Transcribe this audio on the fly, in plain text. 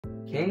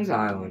Kings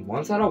Island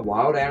once had a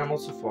wild animal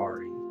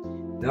safari,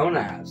 known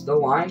as the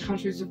Lion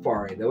Country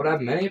Safari, that would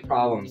have many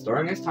problems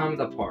during its time at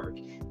the park,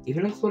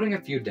 even including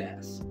a few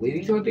deaths,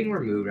 leading to it being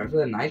removed after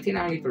the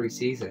 1993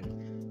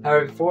 season.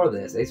 However, before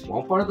this, a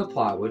small part of the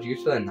plot was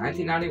used for the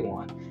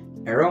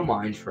 1991 Aero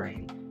Mine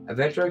Train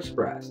Adventure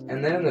Express,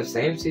 and then in the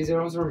same season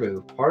it was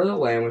removed, part of the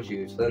land was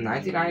used for the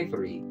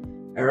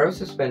 1993 Aero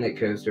Suspended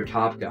Coaster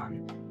Top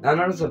Gun, now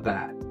known as the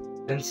Bat.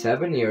 Then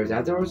 7 years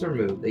after it was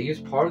removed, they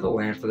used part of the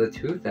land for the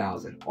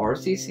 2000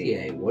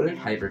 RCCA Wooden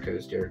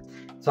Hypercoaster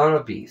Son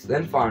of Beast.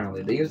 Then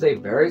finally, they used a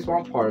very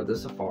small part of the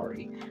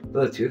safari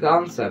for the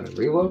 2007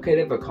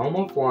 relocated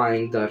vekoma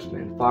Flying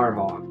Dutchman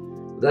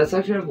Firehawk, with that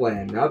section of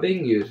land now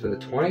being used for the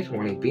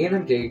 2020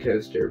 B&M Giga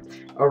Coaster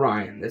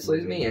Orion. This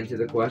leads me into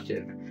the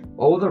question,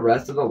 what will the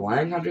rest of the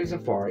Lion Country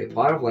Safari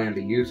plot of land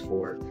be used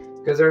for?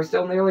 Because there are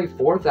still nearly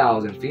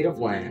 4,000 feet of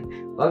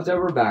land left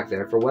over back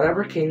there for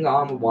whatever Kings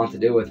Island would want to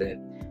do with it.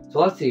 So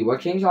let's see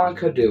what Kings Island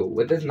could do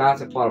with this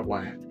massive plot of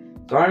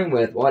land. Starting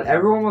with what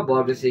everyone would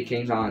love to see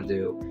Kings Island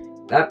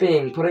do, that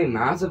being put a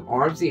massive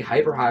RMC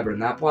Hyper Hybrid in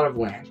that plot of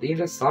land, being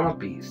the Son of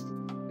Beast.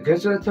 The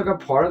coaster that took a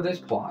part of this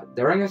plot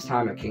during its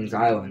time at Kings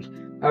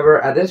Island.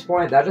 However, at this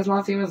point, that does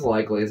not seem as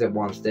likely as it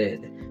once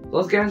did. So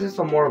let's get into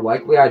some more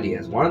likely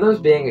ideas, one of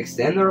those being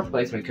extend the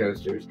replacement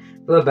coasters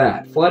for the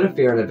Bat, Flight of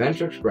Fear, and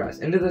Adventure Express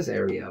into this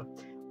area.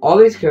 All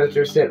these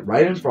coasters sit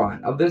right in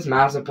front of this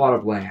massive plot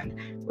of land.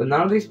 With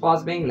none of these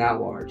plots being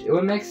that large, it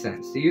would make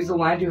sense to use the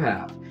land you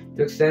have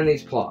to extend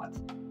these plots.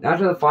 Now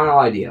to the final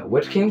idea,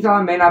 which Kings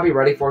Island may not be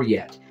ready for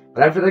yet,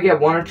 but after they get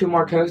 1 or 2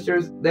 more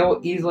coasters, they will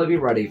easily be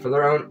ready for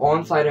their own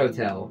on-site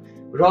hotel,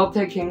 which will help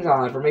take Kings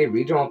Island from a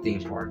regional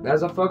theme park that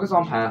has a focus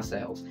on pass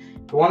sales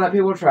to one that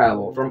people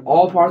travel from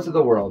all parts of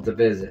the world to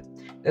visit.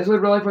 This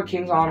would really put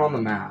Kings Island on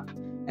the map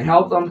and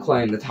help them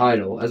claim the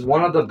title as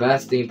one of the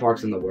best theme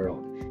parks in the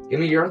world. Give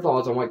me your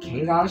thoughts on what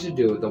Kings Island should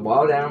do with the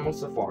Wild Animal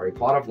Safari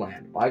plot of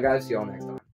land. Bye guys, see y'all next time.